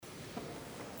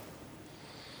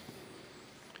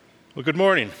Well, good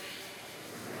morning.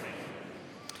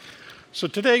 So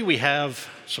today we have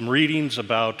some readings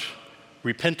about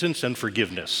repentance and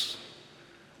forgiveness,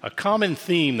 a common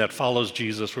theme that follows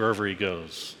Jesus wherever he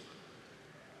goes.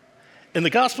 In the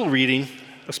gospel reading,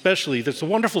 especially, there's a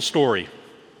wonderful story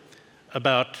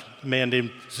about a man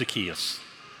named Zacchaeus.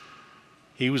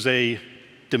 He was a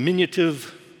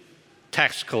diminutive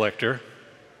tax collector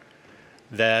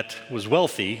that was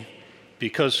wealthy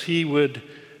because he would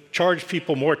charge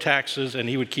people more taxes and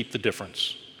he would keep the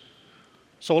difference.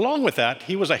 So along with that,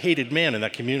 he was a hated man in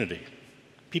that community.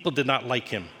 People did not like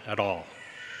him at all.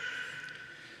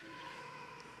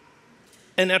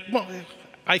 And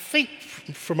I think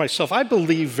for myself, I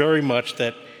believe very much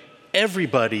that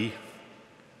everybody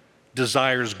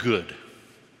desires good.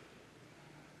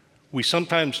 We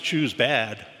sometimes choose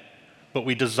bad, but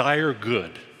we desire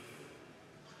good.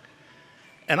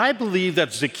 And I believe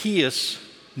that Zacchaeus,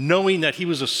 knowing that he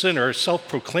was a sinner, a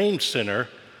self-proclaimed sinner,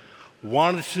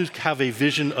 wanted to have a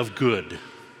vision of good.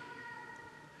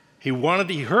 He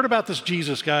heard about this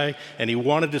Jesus guy, and he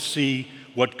wanted to see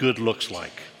what good looks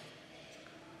like.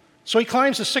 So he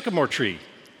climbs a sycamore tree.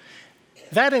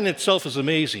 That in itself is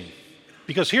amazing,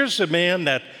 because here's a man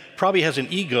that probably has an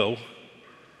ego,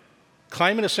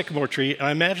 climbing a sycamore tree, and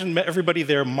I imagine everybody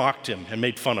there mocked him and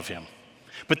made fun of him.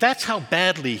 But that's how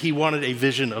badly he wanted a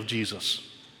vision of Jesus.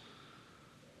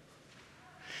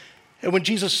 And when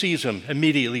Jesus sees him,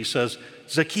 immediately he says,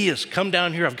 "Zacchaeus, come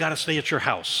down here. I've got to stay at your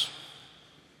house."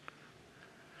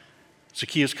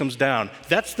 Zacchaeus comes down.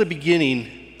 That's the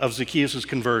beginning of Zacchaeus'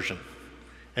 conversion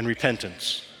and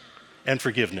repentance and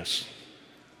forgiveness.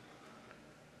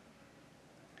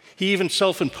 He even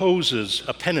self-imposes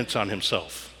a penance on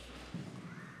himself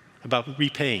about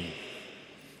repaying.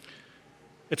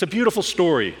 It's a beautiful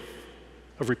story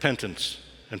of repentance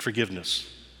and forgiveness.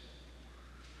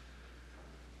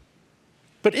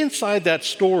 But inside that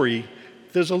story,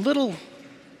 there's a little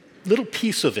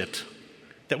piece of it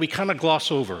that we kind of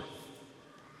gloss over.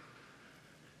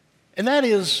 And that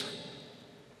is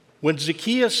when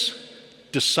Zacchaeus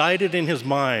decided in his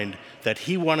mind that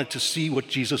he wanted to see what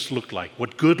Jesus looked like,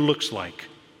 what good looks like.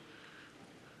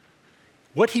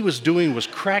 What he was doing was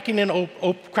cracking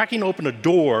open a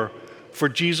door for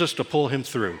Jesus to pull him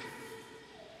through.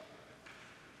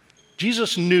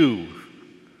 Jesus knew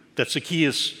that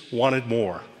Zacchaeus wanted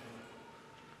more.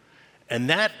 And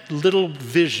that little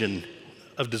vision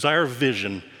of desire of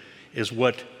vision is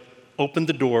what opened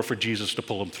the door for Jesus to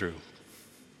pull him through.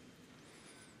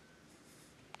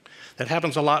 That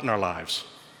happens a lot in our lives,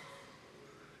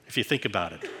 if you think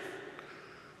about it.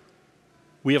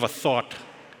 We have a thought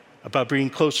about being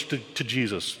closer to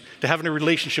Jesus, to having a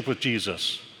relationship with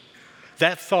Jesus.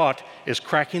 That thought is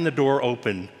cracking the door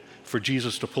open for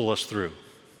Jesus to pull us through.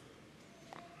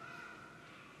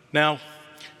 Now,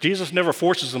 Jesus never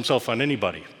forces himself on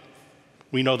anybody.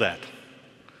 We know that.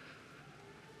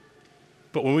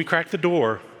 But when we crack the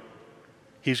door,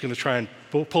 he's going to try and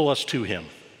pull us to him.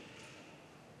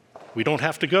 We don't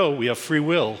have to go. We have free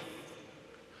will.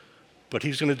 But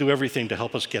he's going to do everything to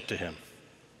help us get to him.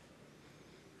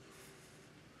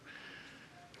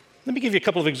 Let me give you a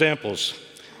couple of examples.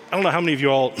 I don't know how many of you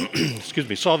all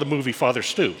saw the movie Father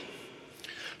Stu.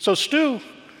 So Stu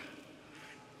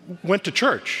went to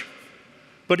church,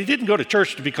 but he didn't go to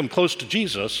church to become close to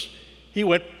Jesus. He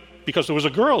went because there was a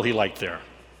girl he liked there.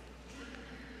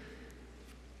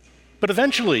 But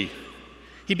eventually,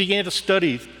 he began to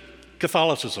study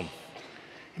Catholicism.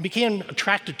 He became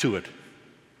attracted to it.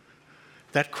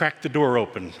 That cracked the door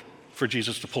open for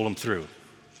Jesus to pull him through.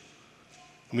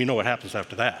 And we know what happens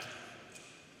after that.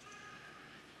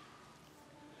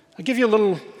 I'll give you a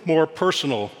little more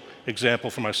personal example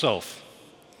for myself.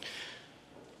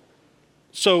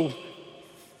 So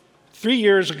 3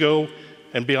 years ago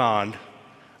and beyond,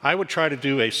 I would try to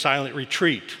do a silent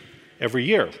retreat every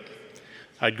year.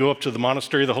 I'd go up to the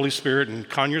Monastery of the Holy Spirit in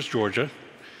Conyers, Georgia,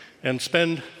 and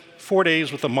spend 4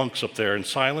 days with the monks up there in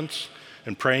silence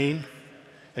and praying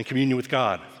and communion with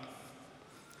God.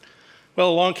 Well,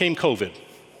 along came COVID.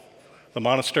 The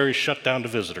monastery shut down to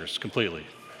visitors completely.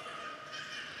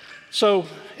 So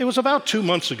it was about 2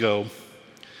 months ago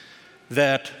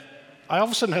that I all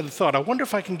of a sudden had the thought, I wonder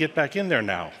if I can get back in there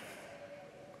now.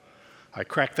 I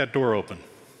cracked that door open.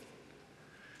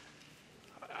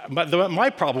 My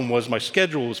problem was my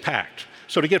schedule was packed.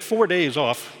 So to get 4 days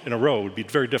off in a row would be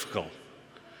very difficult.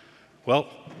 Well,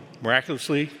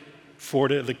 miraculously, 4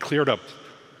 days, they cleared up.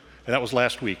 And that was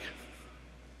last week.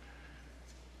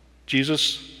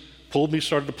 Jesus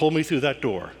started to pull me through that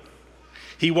door.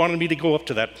 He wanted me to go up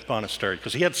to that monastery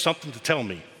because he had something to tell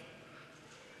me.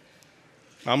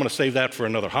 I'm going to save that for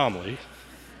another homily.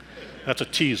 That's a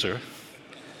teaser.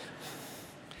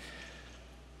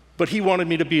 But he wanted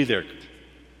me to be there.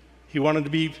 He wanted to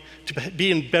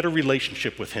be in better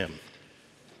relationship with him.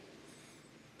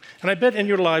 And I bet in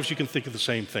your lives you can think of the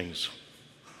same things.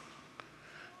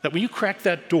 That when you crack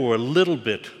that door a little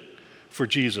bit for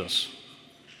Jesus,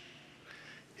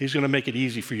 he's going to make it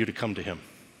easy for you to come to him.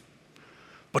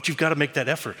 But you've got to make that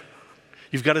effort.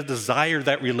 You've got to desire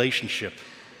that relationship,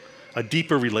 a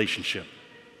deeper relationship.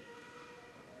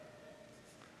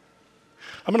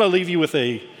 I'm going to leave you with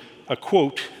a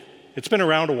quote. It's been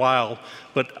around a while,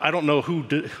 but I don't know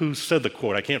who said the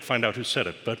quote. I can't find out who said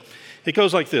it, but it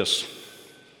goes like this.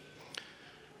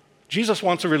 Jesus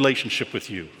wants a relationship with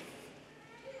you.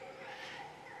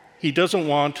 He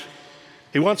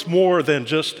wants more than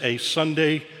just a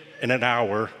Sunday and an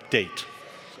hour date.